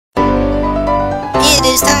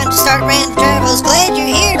it's time to start Random Travels. Glad you're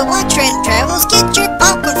here to watch Random Travels. Get your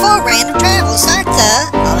popcorn for Random Travels. Start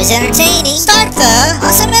the always entertaining, start the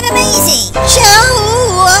awesome and amazing show.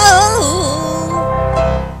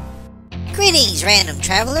 Greetings, Random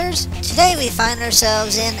Travelers. Today we find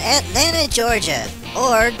ourselves in Atlanta, Georgia,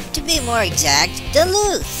 or to be more exact,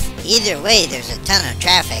 Duluth. Either way, there's a ton of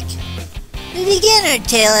traffic. We begin our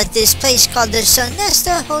tale at this place called the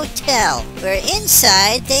Sonesta Hotel, where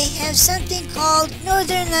inside they have something called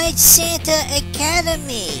Northern Lights Santa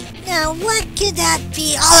Academy. Now what could that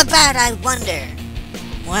be all about, I wonder?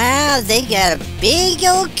 Wow, they got a big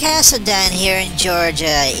old castle down here in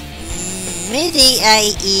Georgia.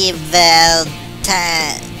 Medieval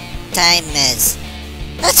times.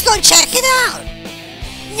 Let's go check it out!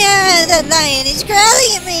 No, the lion is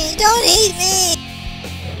growling at me! Don't eat me!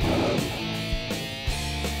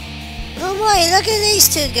 Oh boy, look at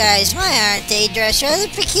these two guys. Why aren't they dressed rather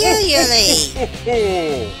peculiarly?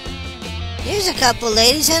 Here's a couple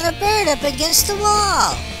ladies and a bird up against the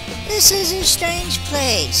wall. This is a strange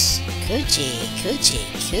place. Coochie,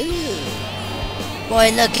 coo.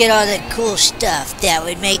 Boy, look at all the cool stuff. That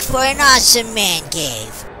would make for an awesome man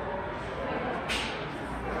cave.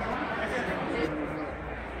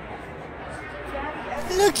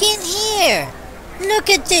 Look in here. Look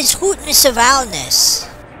at this hootness of owlness.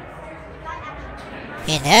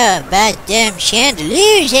 And how about them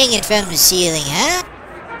chandeliers hanging from the ceiling, huh?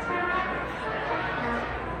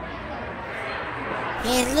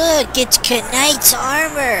 And look, it's Knight's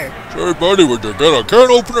armor. Say, buddy, would you get a can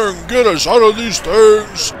opener and get us out of these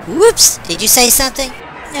things? Whoops, did you say something?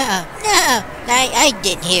 No, I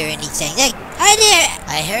didn't hear anything.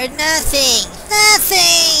 I heard nothing.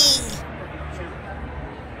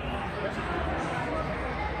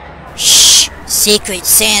 Shh, Secret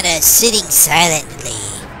Santa sitting silently.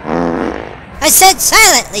 I said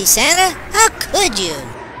silently, Santa. How could you?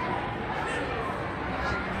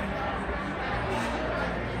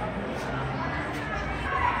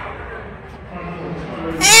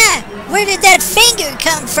 Where did that finger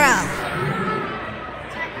come from?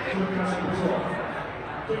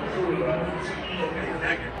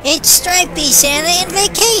 It's Stripey Santa and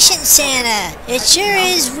Vacation Santa. It sure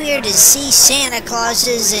is weird to see Santa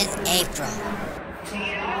Clauses in April.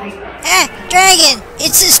 Dragon!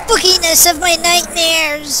 It's the spookiness of my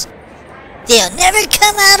nightmares! They'll never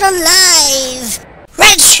come out alive!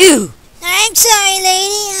 Ranchu! I'm sorry,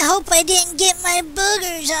 lady. I hope I didn't get my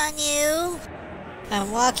boogers on you.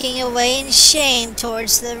 I'm walking away in shame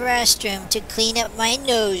towards the restroom to clean up my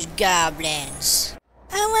nose goblins.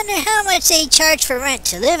 I wonder how much they charge for rent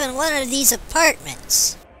to live in one of these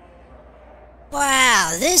apartments.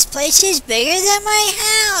 Wow, this place is bigger than my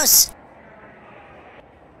house.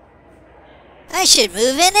 I should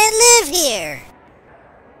move in and live here.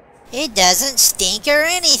 It doesn't stink or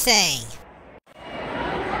anything.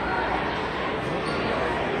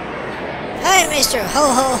 Hi, Mr.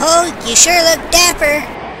 Ho-Ho-Ho, you sure look dapper.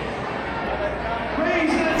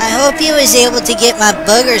 I hope he was able to get my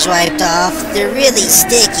boogers wiped off. They're really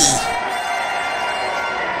sticky.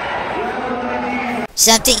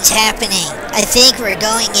 Something's happening. I think we're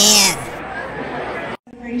going in.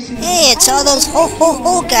 Hey, it's all those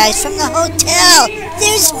ho-ho-ho guys from the hotel.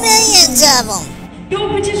 There's millions of them. Your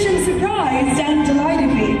petition surprised and delighted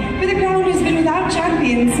me, for the crown has been without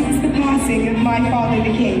champion since the passing of my father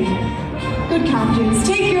the king. Good captains,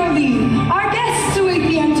 take your leave. Our guests await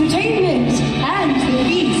the entertainment and the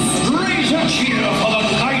feast. Raise a cheer for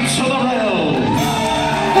the Knights of the Realm!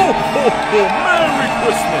 Ho, ho, ho! Merry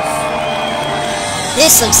Christmas!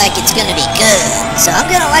 This looks like it's gonna be good. So I'm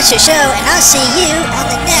gonna watch the show and I'll see you on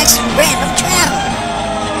the next Random Travel.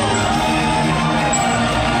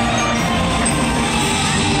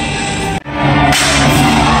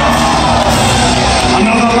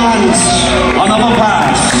 Another lance, another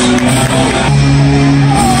pass.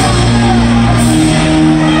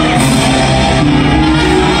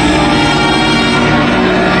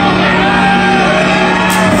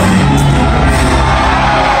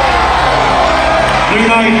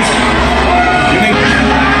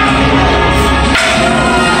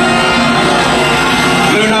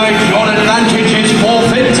 Blue Knight, your advantage is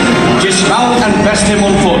forfeit. Dismount and best him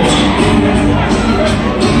on foot.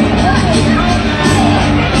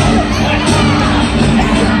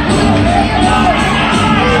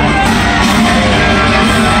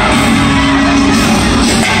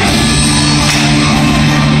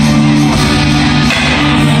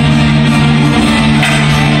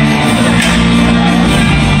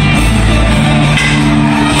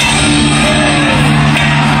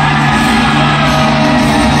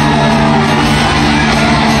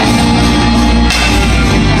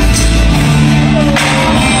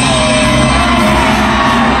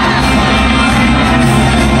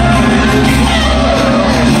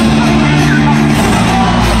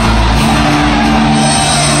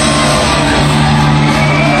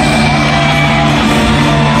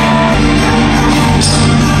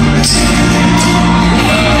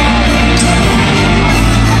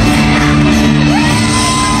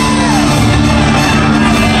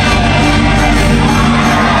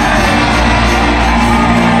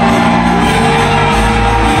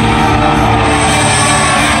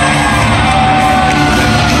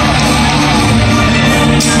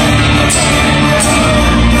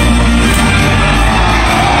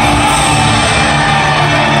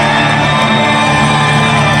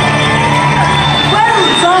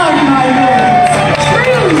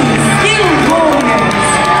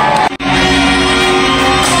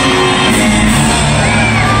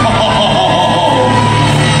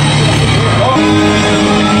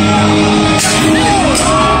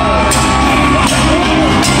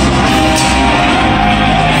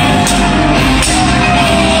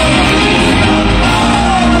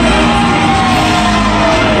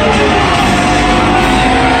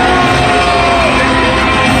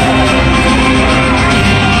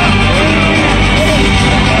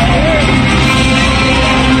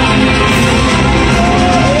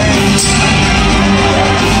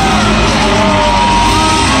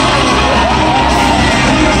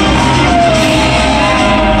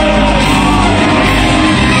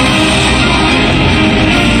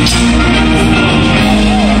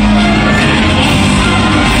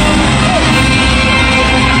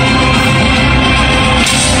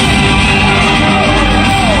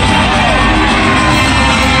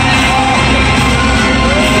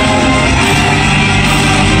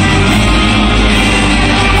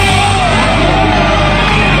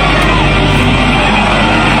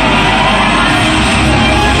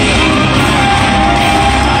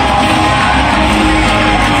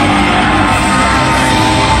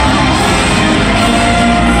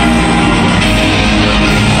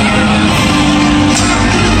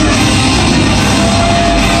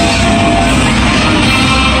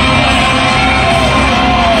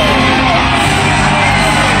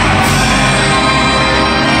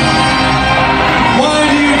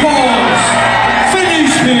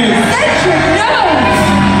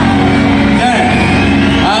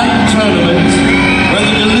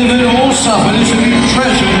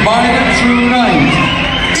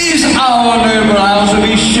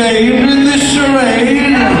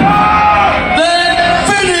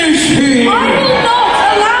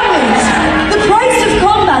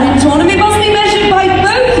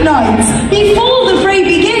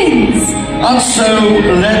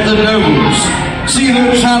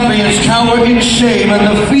 cower in shame at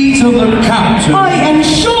the feet of the captain. I am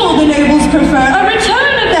sure the nobles prefer a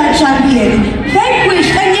return of their champion,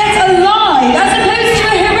 vanquished and yet alive, as opposed to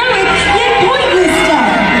a heroic yet pointless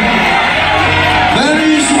death. There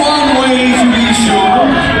is one way to be sure.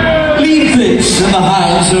 Leave this in the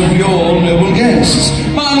hands of your noble guests.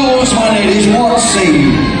 My lords, my ladies, what say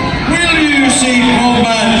you? Will you see poor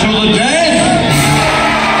man to the death?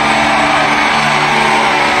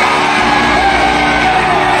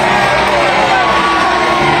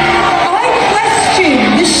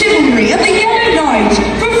 Chivalry of the Yellow Knight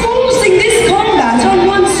for forcing this combat on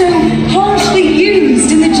one so harshly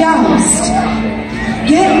used in the joust.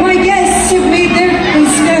 Yet my guests have made their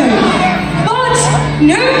place known, but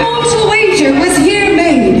no mortal wager was here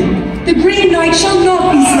made. The Green Knight shall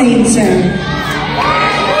not be slain, sir.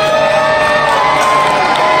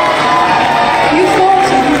 You fought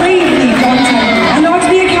bravely, Don Temple, and are to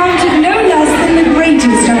be accounted no less than the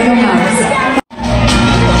greatest of your house.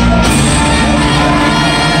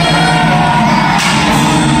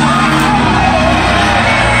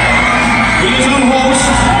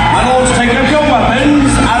 Take up your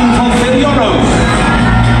weapons and fulfill your oath.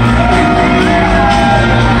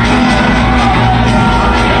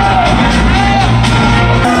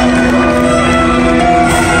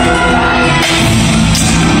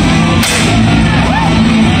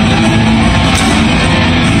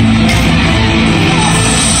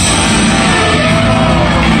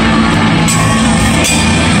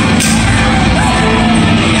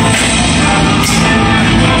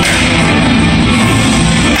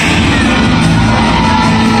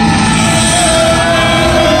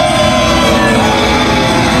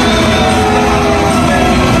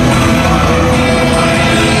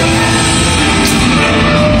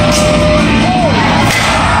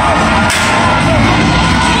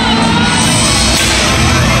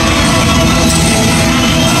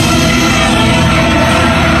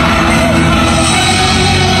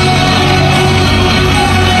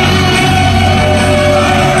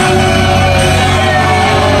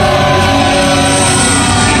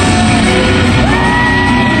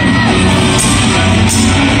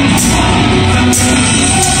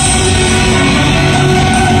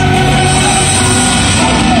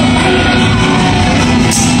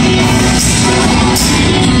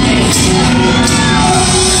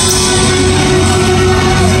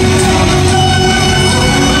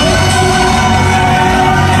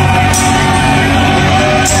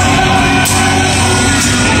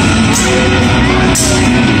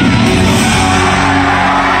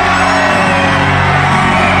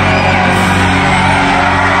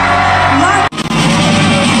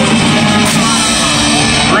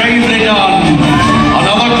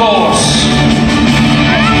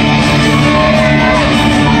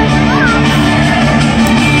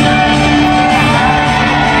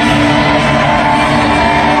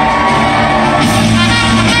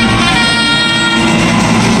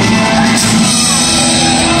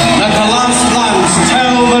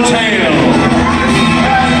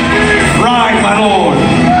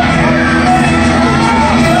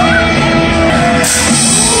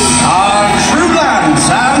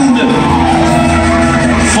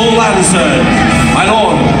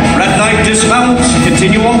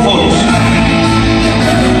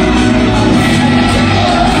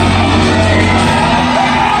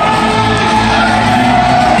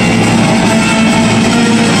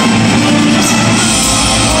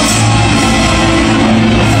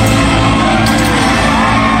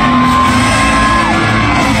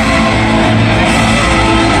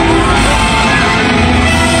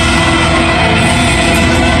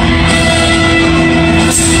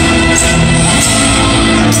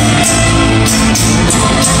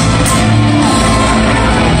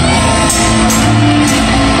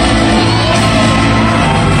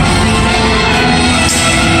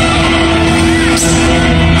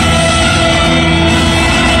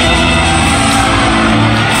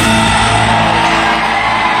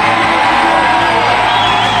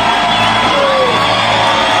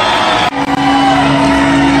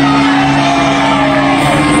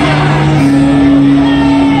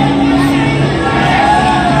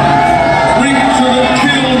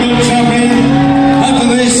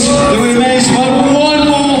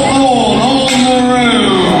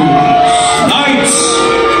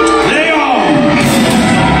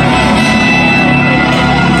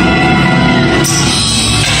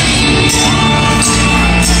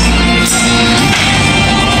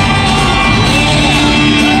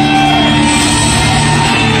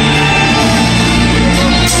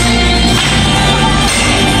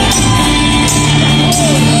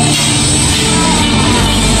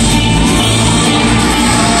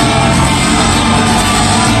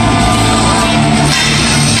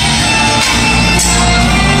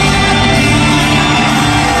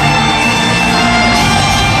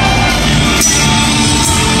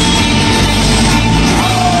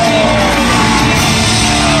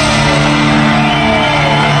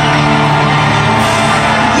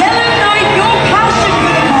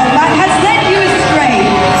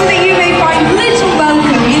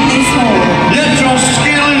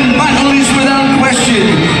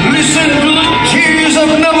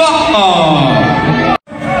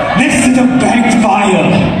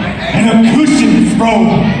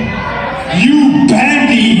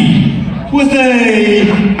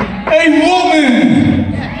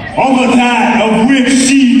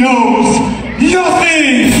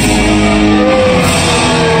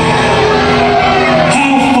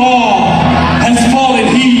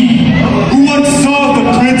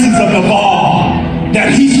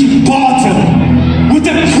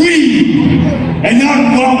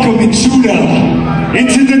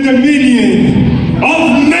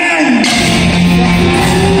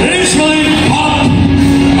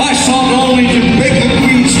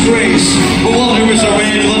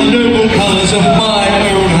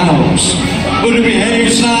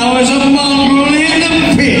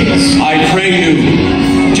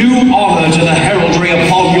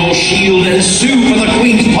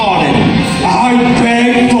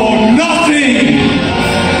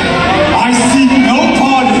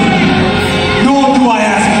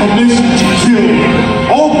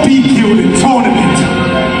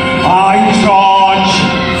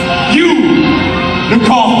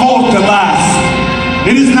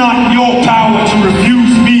 It is not your power to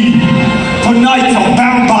refuse me, for knights are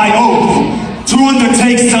bound by oath to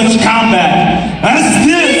undertake such combat as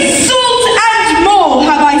this. Insult and more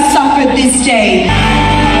have I suffered this day.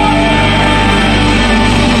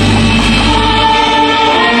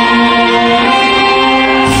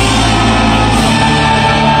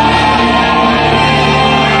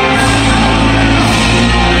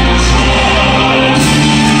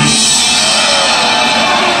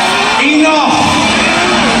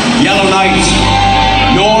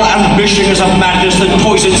 Ambition is a madness that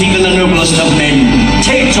poisons even the noblest of men.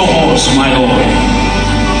 Take to horse, my lord.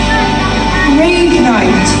 Brave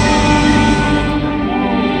knight,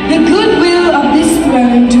 the goodwill of this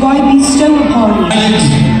throne do I bestow upon you. And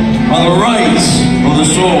are the rights of the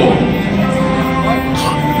sword.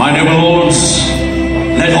 My noble lords,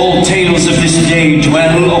 let all tales of this day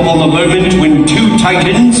dwell upon the moment when two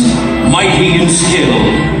titans, mighty in skill,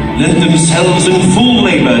 lent themselves in full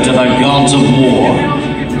labor to the gods of war.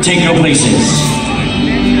 Take your places.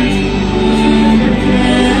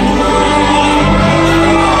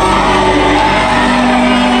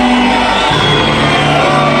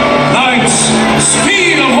 Knights,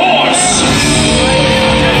 speed of horse!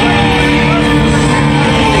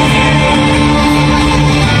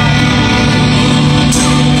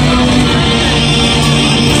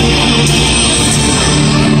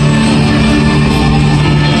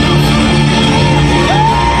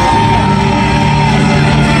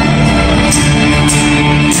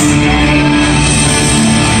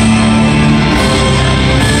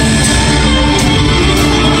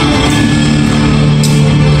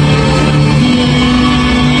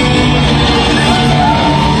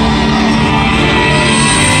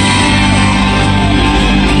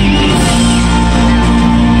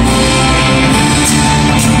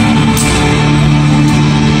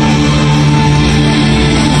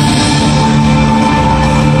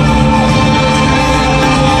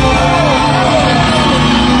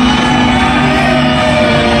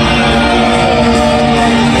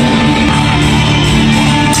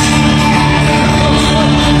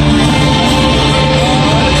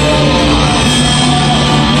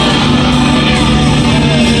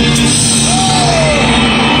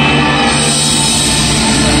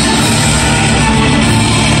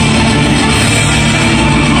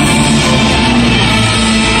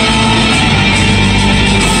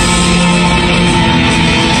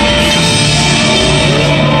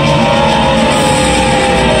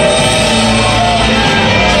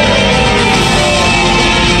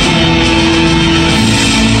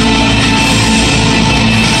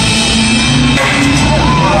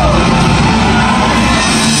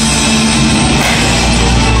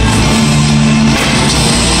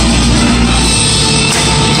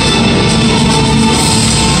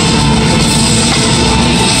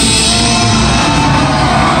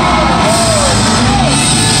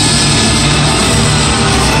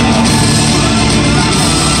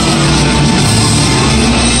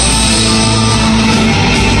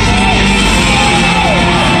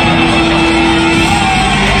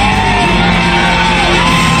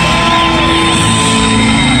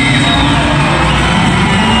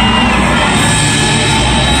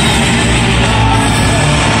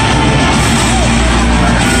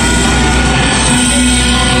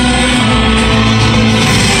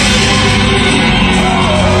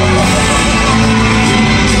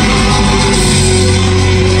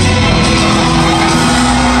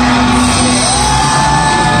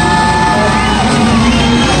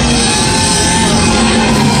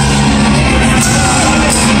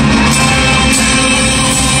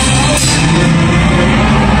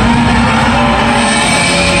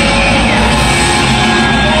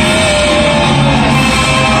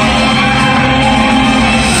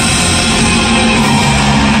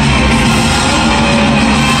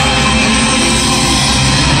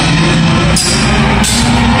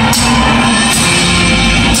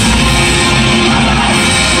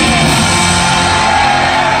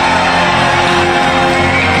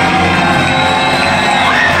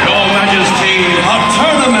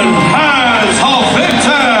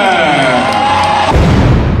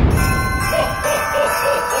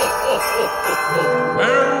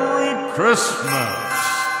 Merry Christmas!